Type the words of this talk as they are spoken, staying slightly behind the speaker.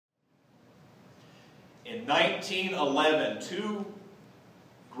In 1911, two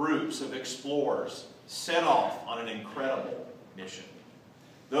groups of explorers set off on an incredible mission.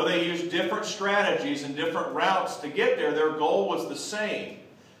 Though they used different strategies and different routes to get there, their goal was the same: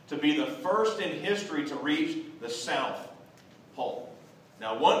 to be the first in history to reach the South Pole.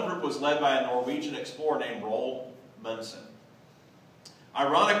 Now, one group was led by a Norwegian explorer named Roald Amundsen.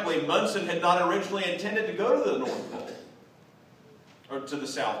 Ironically, Amundsen had not originally intended to go to the North Pole, or to the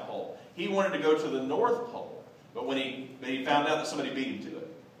South Pole. He wanted to go to the North Pole, but when he found out that somebody beat him to it.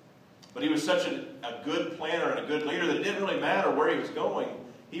 But he was such a good planner and a good leader that it didn't really matter where he was going.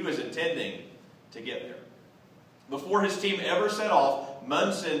 He was intending to get there. Before his team ever set off,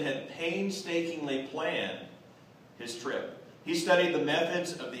 Amundsen had painstakingly planned his trip. He studied the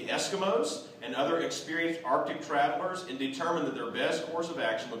methods of the Eskimos and other experienced Arctic travelers and determined that their best course of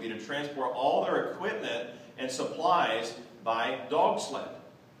action would be to transport all their equipment and supplies by dog sled.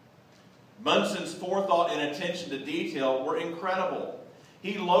 Amundsen's forethought and attention to detail were incredible.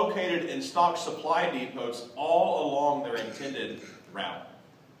 He located and stocked supply depots all along their intended route.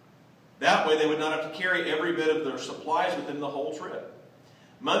 That way they would not have to carry every bit of their supplies with them the whole trip.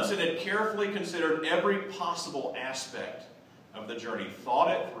 Amundsen had carefully considered every possible aspect of the journey, thought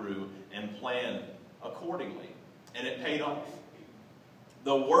it through, and planned accordingly. And it paid off.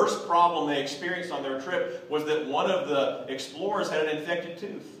 The worst problem they experienced on their trip was that one of the explorers had an infected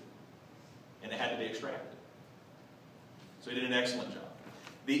tooth, and it had to be extracted. So he did an excellent job.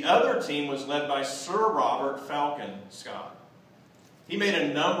 The other team was led by Sir Robert Falcon Scott. He made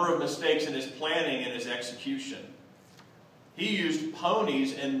a number of mistakes in his planning and his execution. He used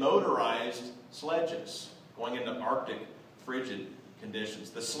ponies and motorized sledges going into Arctic frigid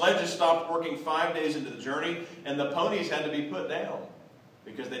conditions. The sledges stopped working 5 days into the journey, and the ponies had to be put down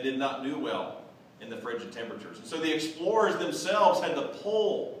because they did not do well in the frigid temperatures. And so the explorers themselves had to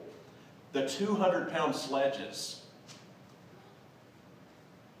pull the 200-pound sledges.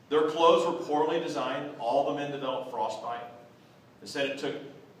 Their clothes were poorly designed. All the men developed frostbite. They said it took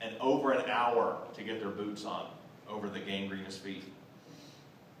over an hour to get their boots on over the gangrenous feet.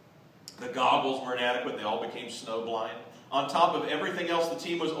 The goggles were inadequate. They all became snow blind. On top of everything else, the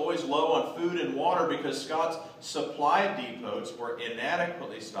team was always low on food and water because Scott's supply depots were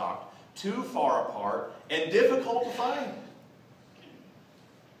inadequately stocked, too far apart, and difficult to find.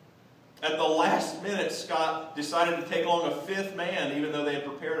 At the last minute, Scott decided to take along a fifth man, even though they had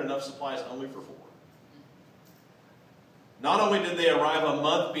prepared enough supplies only for 4. Not only did they arrive a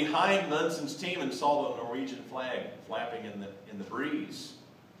month behind Amundsen's team and saw the Norwegian flag flapping in the breeze,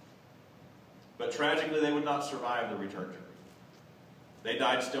 but tragically they would not survive the return journey. They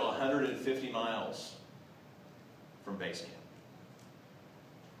died still 150 miles from base camp.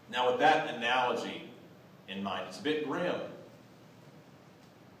 Now, with that analogy in mind, it's a bit grim,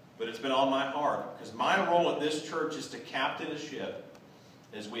 but it's been on my heart because my role at this church is to captain a ship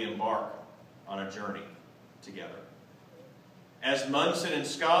as we embark on a journey together. As Amundsen and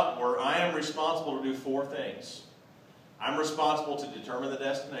Scott were, I am responsible to do 4 things. I'm responsible to determine the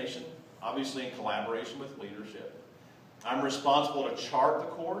destination, obviously in collaboration with leadership. I'm responsible to chart the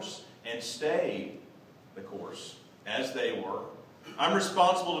course and stay the course as they were. I'm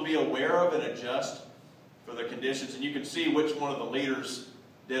responsible to be aware of and adjust for the conditions, and you can see which one of the leaders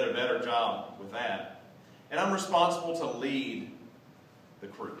did a better job with that. And I'm responsible to lead the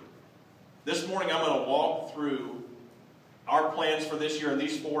crew. This morning I'm going to walk through our plans for this year in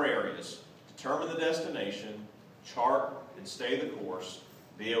these 4 areas. Determine the destination, chart and stay the course,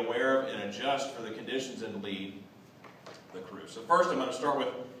 be aware of and adjust for the conditions, and lead the crew. So first I'm going to start with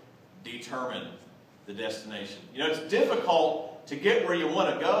determine the destination. You know, it's difficult to get where you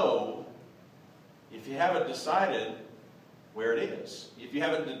want to go if you haven't decided where it is. If you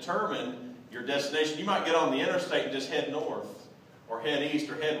haven't determined your destination, you might get on the interstate and just head north or head east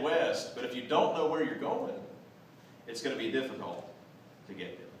or head west, but if you don't know where you're going, it's going to be difficult to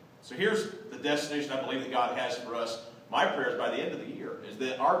get there. So here's the destination I believe that God has for us. My prayer is by the end of the year is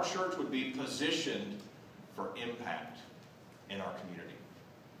that our church would be positioned for impact in our community.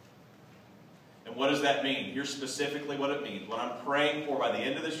 And what does that mean? Here's specifically what it means. What I'm praying for by the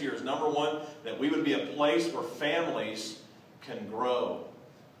end of this year is, number one, that we would be a place where families can grow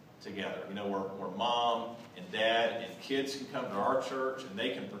together. You know, where mom and dad and kids can come to our church and they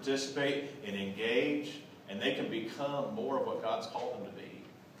can participate and engage, and they can become more of what God's called them to be.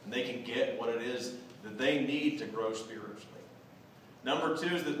 And they can get what it is that they need to grow spiritually. Number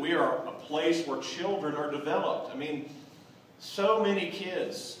two is that we are a place where children are developed. I mean, so many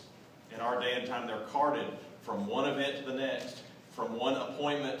kids in our day and time, they're carted from one event to the next, from one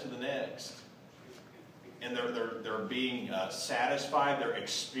appointment to the next. and they're being satisfied, they're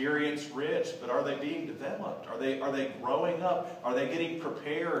experience rich, but are they being developed? Are they growing up? Are they getting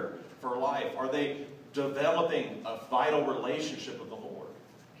prepared for life? Are they developing a vital relationship with the Lord?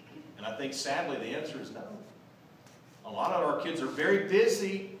 And I think sadly the answer is no. A lot of our kids are very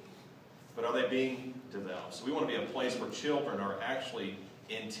busy, but are they being developed? So we want to be a place where children are actually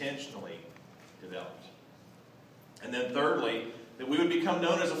intentionally developed. And then thirdly, that we would become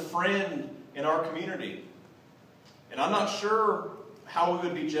known as a friend in our community. And I'm not sure how we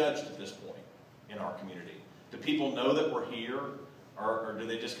would be judged at this point in our community. Do people know that we're here? Or do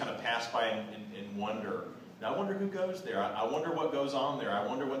they just kind of pass by and wonder? Now, I wonder who goes there. I wonder what goes on there. I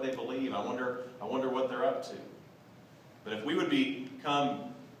wonder what they believe. I wonder what they're up to. But if we would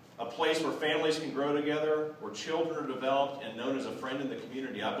become a place where families can grow together, where children are developed and known as a friend in the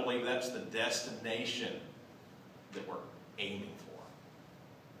community, I believe that's the destination that we're aiming for.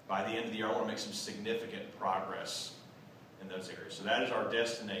 By the end of the year, I want to make some significant progress in those areas. So that is our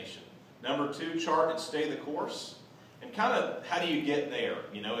destination. Number 2, chart and stay the course. And kind of, how do you get there,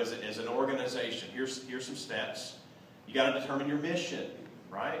 as an organization? Here's some steps. You got to determine your mission,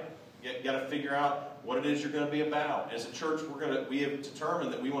 right? You got to figure out what it is you're going to be about. As a church, we have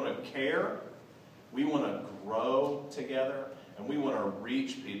determined that we want to care, we want to grow together, and we want to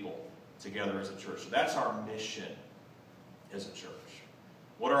reach people together as a church. So that's our mission as a church.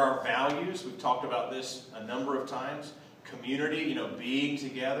 What are our values? We've talked about this a number of times. Community, being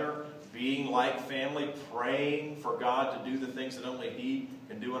together, being like family, praying for God to do the things that only He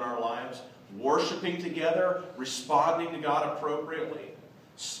can do in our lives, worshiping together, responding to God appropriately,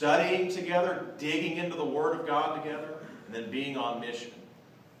 studying together, digging into the Word of God together, and then being on mission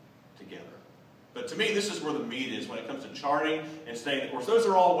together. But to me, this is where the meat is when it comes to charting and staying the course. Those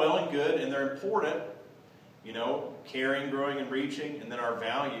are all well and good, and they're important. Caring, growing, and reaching, and then our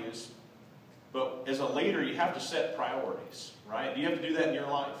values. But as a leader, you have to set priorities, right? You have to do that in your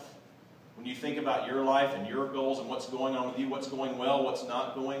life. When you think about your life and your goals and what's going on with you, what's going well, what's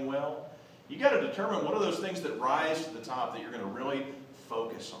not going well, you got to determine what are those things that rise to the top that you're going to really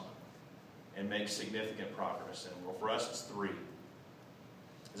focus on and make significant progress in. Well, for us, it's 3.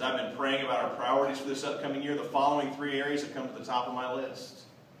 As I've been praying about our priorities for this upcoming year, the following 3 areas have come to the top of my list.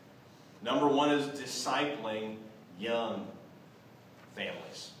 Number 1 is discipling young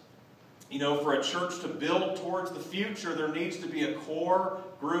families. For a church to build towards the future, there needs to be a core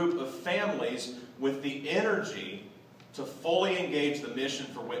group of families with the energy to fully engage the mission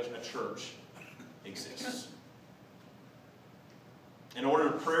for which a church exists. In order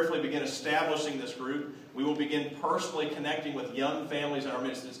to prayerfully begin establishing this group, we will begin personally connecting with young families in our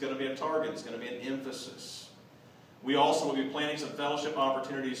midst. It's going to be a target. It's going to be an emphasis. We also will be planning some fellowship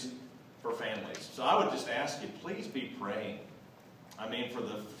opportunities for families. So I would just ask you, please be praying. For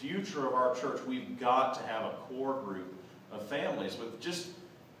the future of our church, we've got to have a core group of families with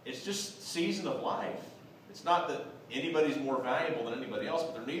it's just season of life. It's not that anybody's more valuable than anybody else,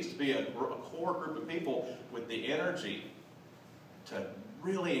 but there needs to be a core group of people with the energy to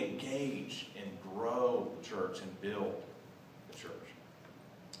really engage and grow the church and build the church.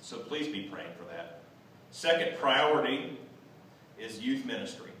 So please be praying for that. Second priority is youth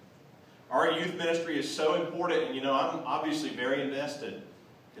ministry. Our youth ministry is so important, and I'm obviously very invested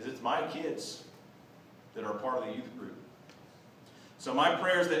because it's my kids that are part of the youth group. So my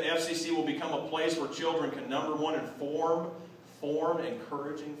prayer is that FCC will become a place where children can, number 1, form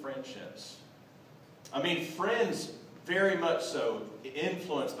encouraging friendships. Friends very much so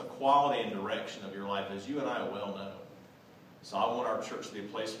influence the quality and direction of your life, as you and I well know. So I want our church to be a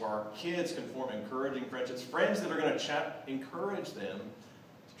place where our kids can form encouraging friendships, friends that are going to encourage them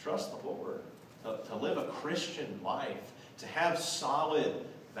to trust the Lord, to live a Christian life, to have solid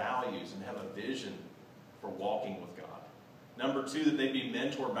values and have a vision for walking with God. Number 2, that they be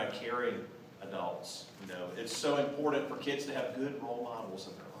mentored by caring adults. It's so important for kids to have good role models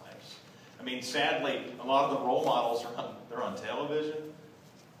in their lives. Sadly, a lot of the role models they're on television,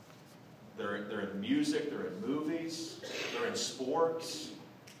 they're in music, they're in movies, they're in sports,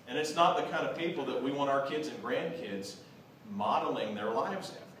 and it's not the kind of people that we want our kids and grandkids modeling their lives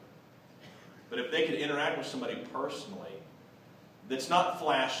after. But if they could interact with somebody personally that's not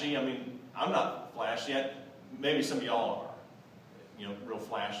flashy, I'm not flashy, maybe some of y'all are, real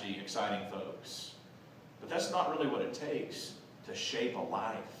flashy, exciting folks. But that's not really what it takes to shape a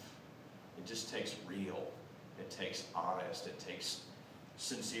life. It just takes real. It takes honest. It takes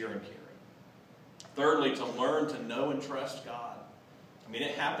sincere and caring. Thirdly, to learn to know and trust God.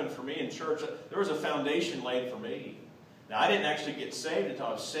 It happened for me in church. There was a foundation laid for me. Now, I didn't actually get saved until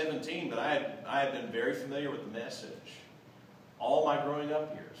I was 17, but I had been very familiar with the message all my growing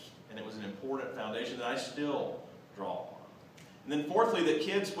up years. And it was an important foundation that I still draw on. And then fourthly, that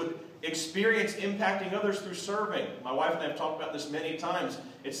kids would experience impacting others through serving. My wife and I have talked about this many times.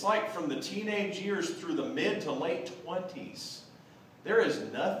 It's like from the teenage years through the mid to late 20s, there is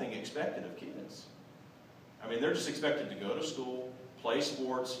nothing expected of kids. I mean, they're just expected to go to school, play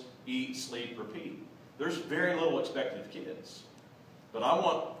sports, eat, sleep, repeat. There's very little expected of kids. But I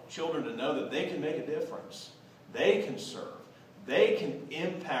want children to know that they can make a difference. They can serve. They can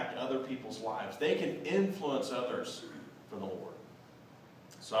impact other people's lives. They can influence others for the Lord.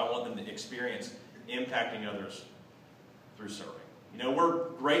 So I want them to experience impacting others through serving. You know, we're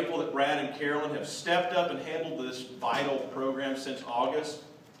grateful that Brad and Carolyn have stepped up and handled this vital program since August.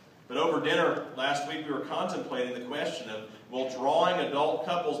 But over dinner last week, we were contemplating the question of, will drawing adult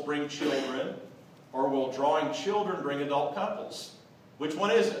couples bring children, or will drawing children bring adult couples? Which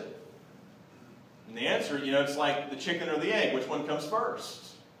one is it? And the answer, you know, it's like the chicken or the egg. Which one comes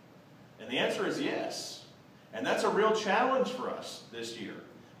first? And the answer is yes. And that's a real challenge for us this year.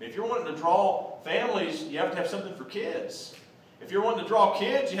 If you're wanting to draw families, you have to have something for kids. If you're wanting to draw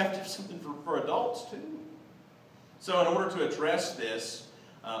kids, you have to have something for adults too. So in order to address this,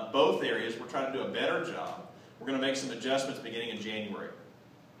 both areas, we're trying to do a better job. We're going to make some adjustments beginning in January.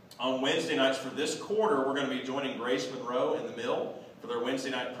 On Wednesday nights for this quarter, we're going to be joining Grace Monroe in the Mill for their Wednesday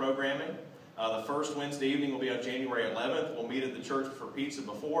night programming. The first Wednesday evening will be on January 11th. We'll meet at the church for pizza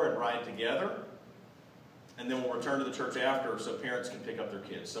before and ride together. And then we'll return to the church after so parents can pick up their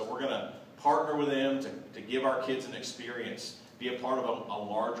kids. So we're going to partner with them to give our kids an experience, be a part of a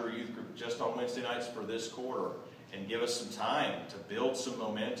larger youth group just on Wednesday nights for this quarter, and give us some time to build some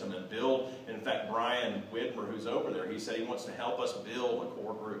momentum and build. In fact, Brian Widmer, who's over there, he said he wants to help us build a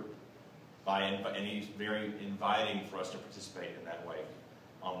core group. And he's very inviting for us to participate in that way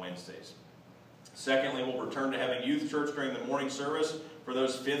on Wednesdays. Secondly, we'll return to having youth church during the morning service for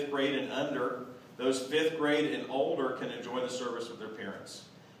those 5th grade and under. Those 5th grade and older can enjoy the service with their parents.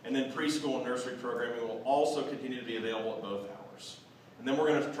 And then preschool and nursery programming will also continue to be available at both hours. And then we're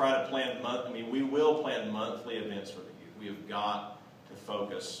going to try to plan we will plan monthly events for the youth. We have got to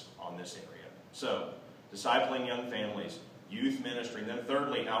focus on this area. So, discipling young families, youth ministry, and then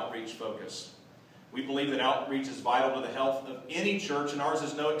thirdly, outreach focus. We believe that outreach is vital to the health of any church, and ours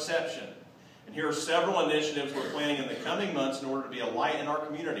is no exception. And here are several initiatives we're planning in the coming months in order to be a light in our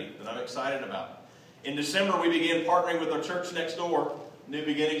community that I'm excited about. In December, we began partnering with our church next door, New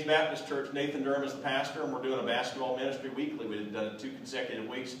Beginnings Baptist Church. Nathan Durham is the pastor, and we're doing a basketball ministry weekly. We've done it 2 consecutive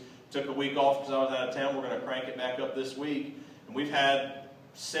weeks. Took a week off because I was out of town. We're going to crank it back up this week. And we've had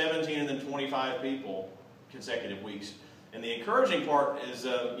 17 and then 25 people consecutive weeks. And the encouraging part is,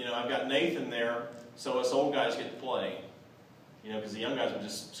 I've got Nathan there, so us old guys get to play. Because the young guys would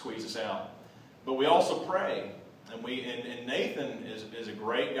just squeeze us out. But we also pray. And Nathan is a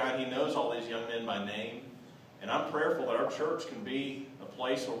great guy. He knows all these young men by name. And I'm prayerful that our church can be a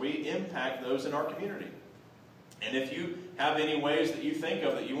place where we impact those in our community. And if you have any ways that you think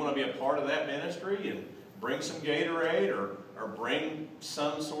of that you want to be a part of that ministry and bring some Gatorade or bring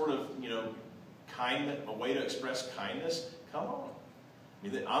some sort of, kindness, a way to express kindness, come on.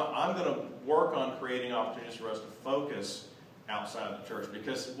 I'm going to work on creating opportunities for us to focus outside of the church.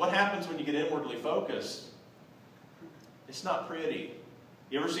 Because what happens when you get inwardly focused? It's not pretty.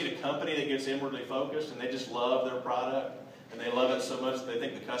 You ever seen a company that gets inwardly focused and they just love their product and they love it so much that they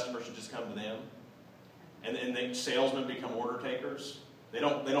think the customer should just come to them? And the salesmen become order takers. They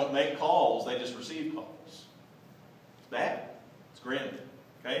don't make calls, they just receive calls. It's bad. It's grim.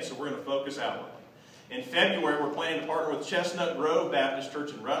 Okay, so we're going to focus outwardly. In February, we're planning to partner with Chestnut Grove Baptist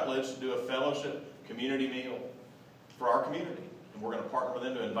Church in Rutledge to do a fellowship community meal for our community. And we're going to partner with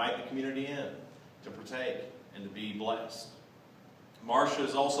them to invite the community in to partake and to be blessed. Marcia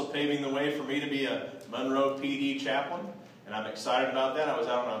is also paving the way for me to be a Monroe PD chaplain, and I'm excited about that. I was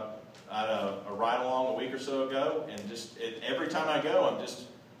out on a ride-along a week or so ago, and every time I go, I'm just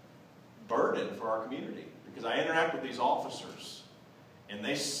burdened for our community because I interact with these officers, and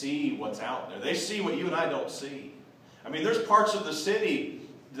they see what's out there. They see what you and I don't see. I mean, there's parts of the city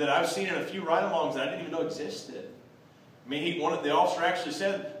that I've seen in a few ride-alongs that I didn't even know existed. I mean, the officer actually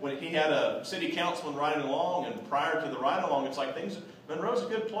said when he had a city councilman riding along, and prior to the ride-along, it's like Monroe's a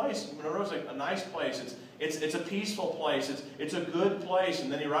good place. Monroe's a nice place. It's a peaceful place. It's a good place.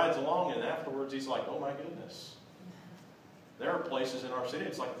 And then he rides along, and afterwards he's like, oh my goodness. There are places in our city,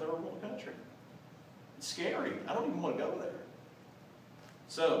 it's like third world country. It's scary. I don't even want to go there.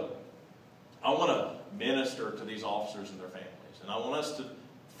 So, I want to minister to these officers and their families. And I want us to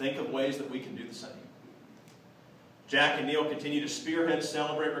think of ways that we can do the same. Jack and Neil continue to spearhead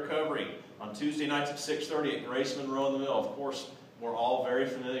Celebrate Recovery on Tuesday nights at 6:30 at Grace Monroe in the Mill. Of course, we're all very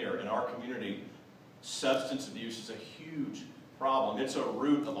familiar in our community. Substance abuse is a huge problem. It's a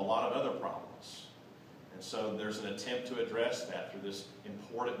root of a lot of other problems. And so there's an attempt to address that through this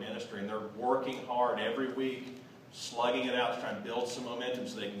important ministry. And they're working hard every week, slugging it out to try and build some momentum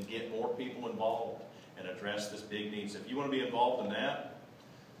so they can get more people involved and address this big need. So if you want to be involved in that,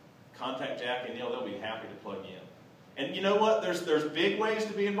 contact Jack and Neil. They'll be happy to plug you in. And you know what? There's big ways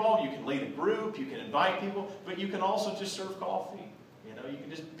to be involved. You can lead a group. You can invite people. But you can also just serve coffee. You know, you can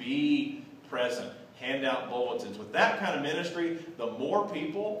just be present. Hand out bulletins. With that kind of ministry, the more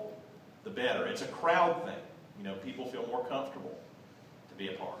people, the better. It's a crowd thing. You know, people feel more comfortable to be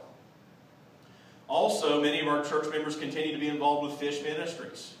a part. Also, many of our church members continue to be involved with fish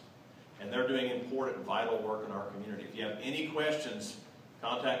ministries. And they're doing important, vital work in our community. If you have any questions,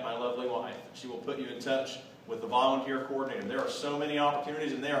 contact my lovely wife. She will put you in touch with the volunteer coordinator. There are so many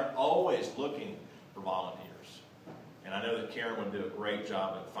opportunities, and they are always looking for volunteers. And I know that Karen would do a great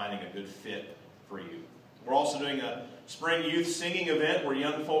job at finding a good fit for you. We're also doing a spring youth singing event where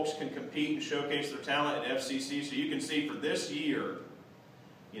young folks can compete and showcase their talent at FCC. So you can see for this year,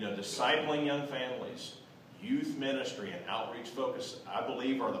 you know, discipling young families, youth ministry, and outreach focus, I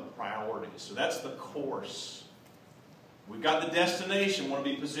believe, are the priorities. So that's the course. We've got the destination. We want to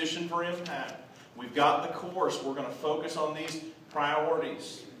be positioned for impact. We've got the course. We're going to focus on these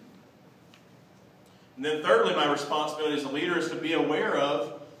priorities. And then thirdly, my responsibility as a leader is to be aware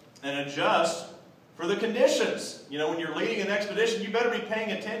of and adjust for the conditions. You know, when you're leading an expedition, you better be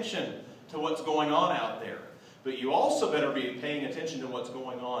paying attention to what's going on out there. But you also better be paying attention to what's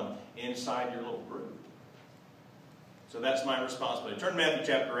going on inside your little group. So that's my responsibility. Turn to Matthew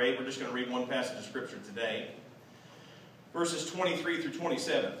chapter 8. We're just going to read one passage of Scripture today. Verses 23 through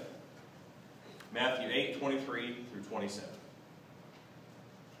 27. Matthew 8, 23 through 27.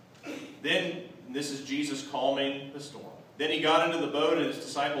 Then, this is Jesus calming the storm. Then he got into the boat and his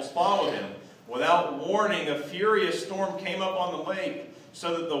disciples followed him. Without warning, a furious storm came up on the lake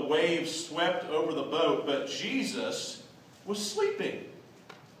so that the waves swept over the boat. But Jesus was sleeping.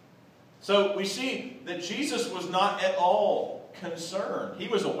 So we see that Jesus was not at all concerned. He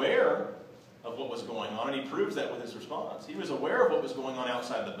was aware of what was going on, and he proves that with his response. He was aware of what was going on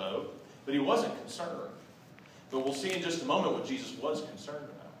outside the boat, but he wasn't concerned. But we'll see in just a moment what Jesus was concerned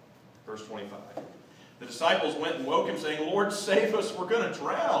about. Verse 25. The disciples went and woke him, saying, "Lord, save us, we're going to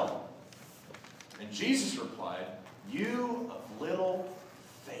drown." And Jesus replied, "You of little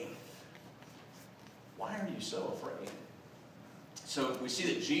faith, why are you so afraid?" So we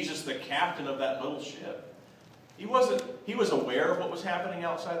see that Jesus, the captain of that little ship, he was aware of what was happening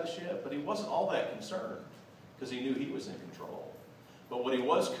outside the ship, but he wasn't all that concerned because he knew he was in control. But what he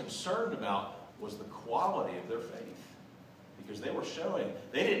was concerned about was the quality of their faith, because they were showing,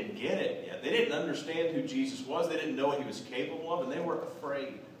 they didn't get it yet. They didn't understand who Jesus was. They didn't know what he was capable of, and they were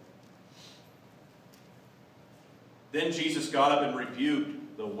afraid. Then Jesus got up and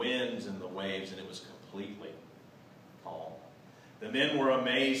rebuked the winds and the waves, and it was completely calm. The men were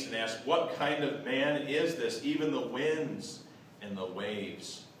amazed and asked, "What kind of man is this? Even the winds and the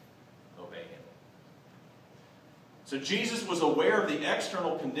waves obey him." So Jesus was aware of the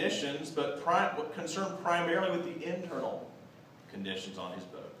external conditions, but concerned primarily with the internal conditions on his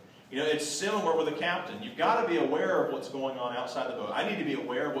boat. You know, it's similar with a captain. You've got to be aware of what's going on outside the boat. I need to be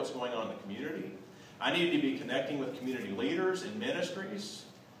aware of what's going on in the community. I need to be connecting with community leaders and ministries.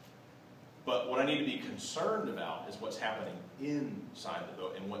 But what I need to be concerned about is what's happening inside the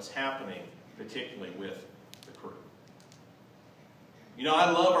boat and what's happening particularly with the crew. You know, I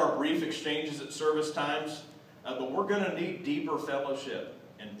love our brief exchanges at service times, but we're going to need deeper fellowship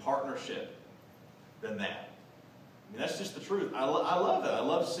and partnership than that. I mean, that's just the truth. I love that. I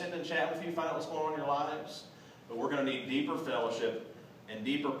love sitting and chatting with you, find out what's going on in your lives. But we're going to need deeper fellowship and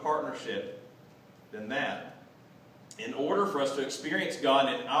deeper partnership than that in order for us to experience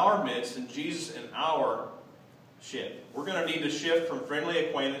God in our midst and Jesus in our ship. We're going to need to shift from friendly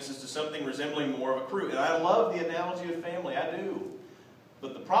acquaintances to something resembling more of a crew. And I love the analogy of family. I do.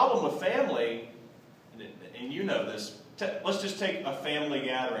 But the problem with family, and you know this, let's just take a family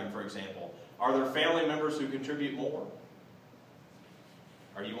gathering, for example. Are there family members who contribute more?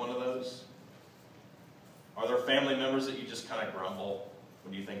 Are you one of those? Are there family members that you just kind of grumble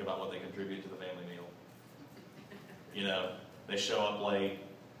when you think about what they contribute to the family meal? You know, they show up late,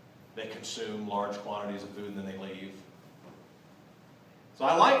 they consume large quantities of food, and then they leave. So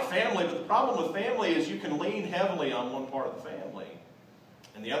I like family, but the problem with family is you can lean heavily on one part of the family,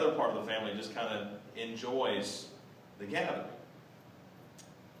 and the other part of the family just kind of enjoys the gathering.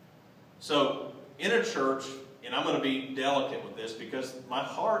 So in a church, and I'm going to be delicate with this because my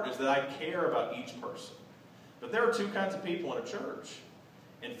heart is that I care about each person. But there are two kinds of people in a church.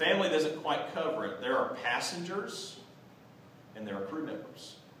 And family doesn't quite cover it. There are passengers and there are crew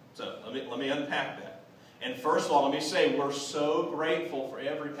members. So let me unpack that. And first of all, let me say we're so grateful for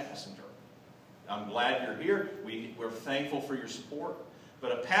every passenger. I'm glad you're here. We're thankful for your support.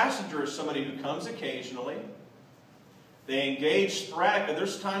 But a passenger is somebody who comes occasionally. They engage sporadically.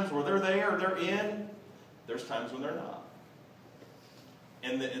 There's times where they're there, they're in. There's times when they're not.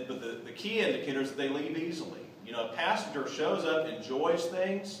 And the key indicator is that they leave easily. You know, a passenger shows up, enjoys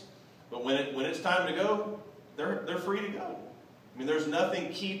things, but when it's time to go, they're free to go. I mean, there's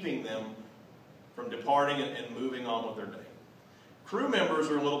nothing keeping them from departing and moving on with their day. Crew members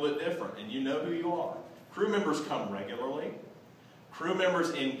are a little bit different, and you know who you are. Crew members come regularly. Crew members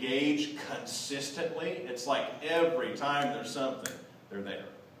engage consistently. It's like every time there's something, they're there.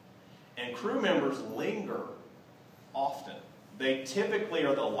 And crew members linger often. They typically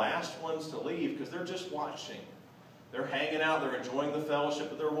are the last ones to leave because they're just watching. They're hanging out, they're enjoying the fellowship,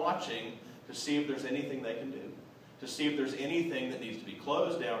 but they're watching to see if there's anything they can do, to see if there's anything that needs to be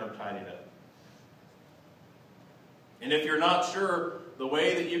closed down or tidied up. And if you're not sure, the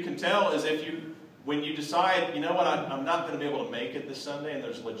way that you can tell is when you decide, you know what, I'm not going to be able to make it this Sunday, and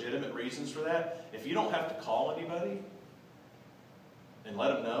there's legitimate reasons for that, if you don't have to call anybody and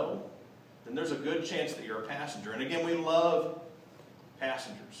let them know, then there's a good chance that you're a passenger. And again, we love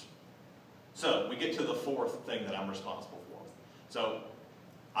passengers. So we get to the fourth thing that I'm responsible for. So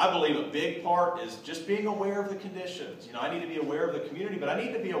I believe a big part is just being aware of the conditions. You know, I need to be aware of the community, but I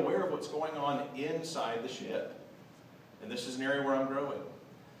need to be aware of what's going on inside the ship. And this is an area where I'm growing.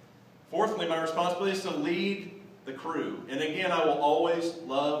 Fourthly, my responsibility is to lead the crew. And again, I will always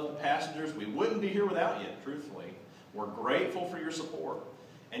love the passengers. We wouldn't be here without you, truthfully. We're grateful for your support.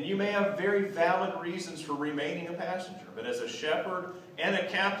 And you may have very valid reasons for remaining a passenger. But as a shepherd and a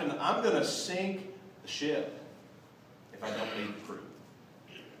captain, I'm going to sink the ship if I don't lead the crew.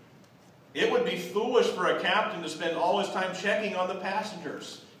 It would be foolish for a captain to spend all his time checking on the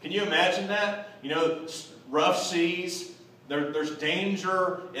passengers. Can you imagine that? You know, rough seas, there's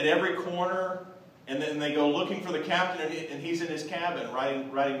danger at every corner, and then they go looking for the captain, and he's in his cabin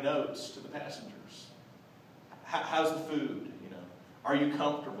writing notes to the passengers. How's the food? Are you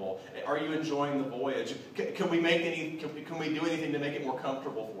comfortable? Are you enjoying the voyage? Can we do anything to make it more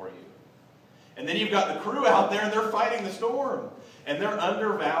comfortable for you? And then you've got the crew out there, and they're fighting the storm, and they're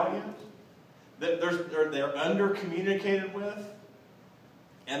undervalued. They're under-communicated with,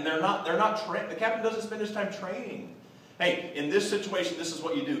 and they're not trained. The captain doesn't spend his time training. Hey, in this situation, this is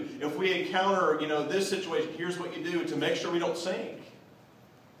what you do. If we encounter, this situation, here's what you do to make sure we don't sink.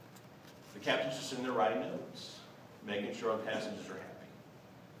 The captain's just in there writing notes, making sure our passengers are happy.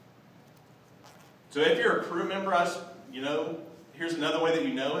 So if you're a crew member, here's another way that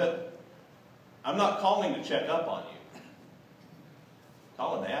you know it. I'm not calling to check up on you. I'm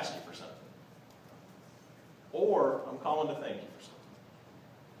calling to ask you for something. Or I'm calling to thank you for something.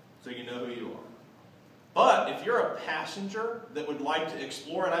 So you know who you are. But if you're a passenger that would like to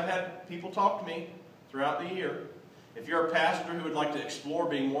explore, and I've had people talk to me throughout the year, if you're a passenger who would like to explore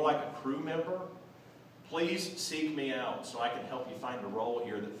being more like a crew member, please seek me out so I can help you find a role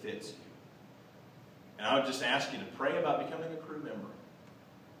here that fits you. And I would just ask you to pray about becoming a crew member.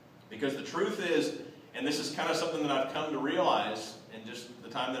 Because the truth is, and this is kind of something that I've come to realize in just the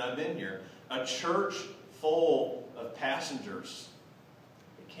time that I've been here, a church full of passengers,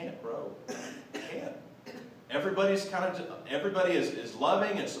 it can't grow. It can't. Everybody is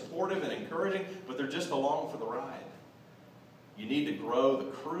loving and supportive and encouraging, but they're just along for the ride. You need to grow the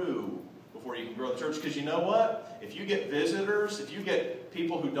crew before you can grow the church. Because you know what? If you get visitors, if you get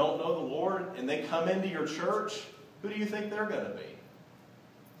people who don't know the Lord, and they come into your church, who do you think they're going to be?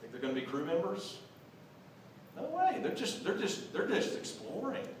 Think they're going to be crew members? No way. They're just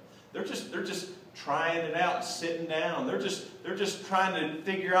exploring. They're just trying it out, sitting down. They're just trying to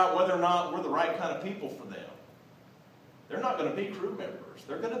figure out whether or not we're the right kind of people for them. They're not going to be crew members.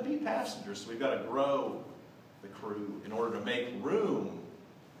 They're going to be passengers. So we've got to grow the crew in order to make room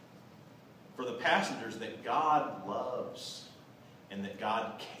for the passengers that God loves and that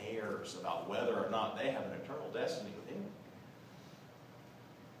God cares about whether or not they have an eternal destiny with Him.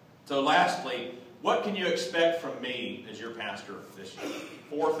 So lastly, what can you expect from me as your pastor this year?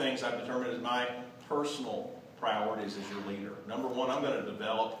 4 things I've determined as my personal priorities as your leader. Number 1, I'm going to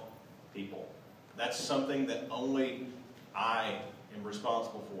develop people. That's something that only I am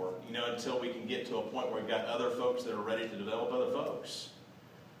responsible for, until we can get to a point where we've got other folks that are ready to develop other folks.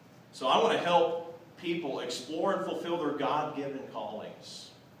 So I want to help people explore and fulfill their God-given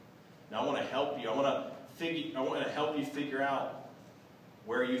callings. Now I want to help you. I want to help you figure out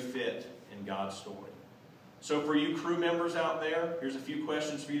where you fit in God's story. So for you crew members out there, here's a few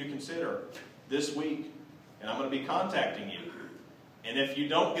questions for you to consider this week. And I'm going to be contacting you. And if you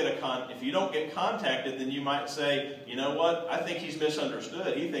don't get contacted, then you might say, you know what, I think he's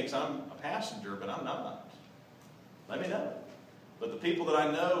misunderstood. He thinks I'm a passenger, but I'm not. Let me know. But the people that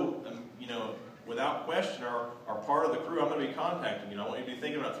I know, without question are part of the crew I'm going to be contacting. I want you to be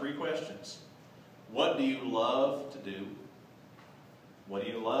thinking about 3 questions. What do you love to do? What do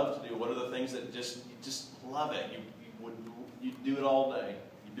you love to do? What are the things that you just love it? You do it all day.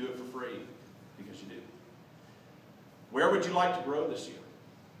 You do it for free because you do. Where would you like to grow this year?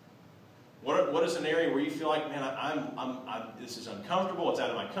 What is an area where you feel like, man, this is uncomfortable, it's out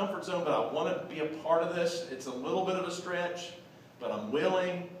of my comfort zone, but I want to be a part of this. It's a little bit of a stretch, but I'm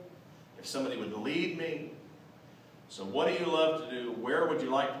willing if somebody would lead me. So what do you love to do? Where would you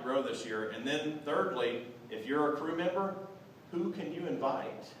like to grow this year? And then thirdly, if you're a crew member, who can you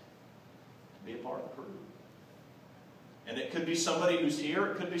invite to be a part of the crew? And it could be somebody who's here.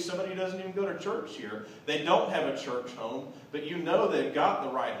 It could be somebody who doesn't even go to church here. They don't have a church home, but you know they've got the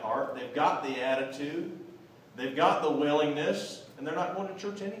right heart. They've got the attitude. They've got the willingness, and they're not going to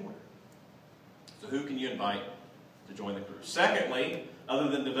church anywhere. So who can you invite to join the crew? Secondly, other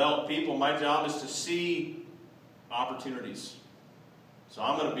than develop people, my job is to see opportunities. So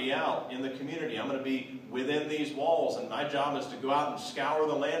I'm going to be out in the community. I'm going to be within these walls, and my job is to go out and scour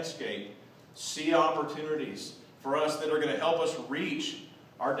the landscape, see opportunities for us that are going to help us reach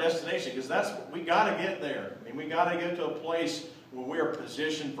our destination, because we got to get there. We got to get to a place where we are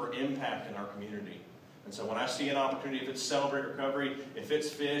positioned for impact in our community. And so when I see an opportunity, if it's Celebrate Recovery, if it's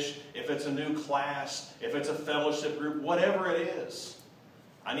Fish, if it's a new class, if it's a fellowship group, whatever it is,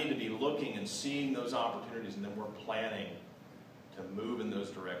 I need to be looking and seeing those opportunities, and then we're planning to move in those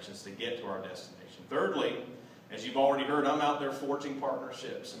directions to get to our destination. Thirdly, as you've already heard, I'm out there forging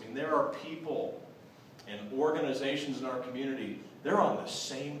partnerships. There are people and organizations in our community, they're on the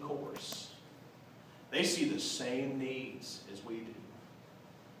same course. They see the same needs as we do.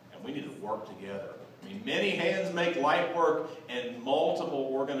 And we need to work together. Many hands make light work, and multiple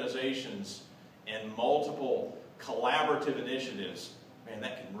organizations and multiple collaborative initiatives,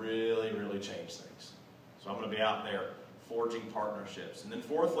 that can really, really change things. So I'm going to be out there forging partnerships. And then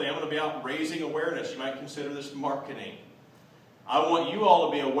fourthly, I'm going to be out raising awareness. You might consider this marketing. I want you all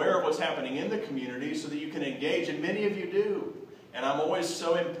to be aware of what's happening in the community so that you can engage, and many of you do. And I'm always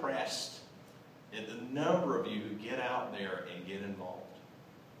so impressed at the number of you who get out there and get involved.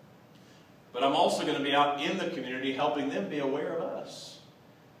 But I'm also going to be out in the community helping them be aware of us,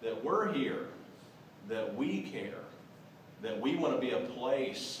 that we're here, that we care, that we want to be a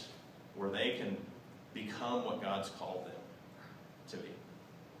place where they can become what God's called them to be.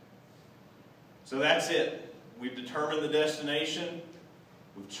 So that's it. We've determined the destination.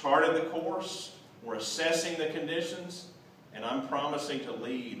 We've charted the course. We're assessing the conditions. And I'm promising to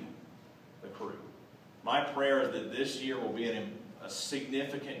lead the crew. My prayer is that this year will be a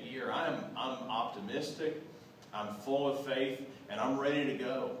significant year. I'm optimistic. I'm full of faith. And I'm ready to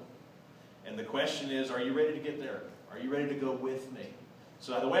go. And the question is, are you ready to get there? Are you ready to go with me?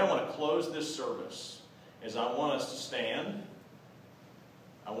 So the way I want to close this service is I want us to stand.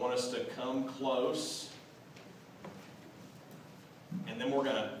 I want us to come close. And then we're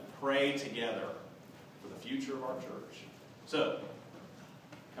going to pray together for the future of our church. So,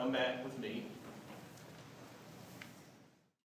 come back with me.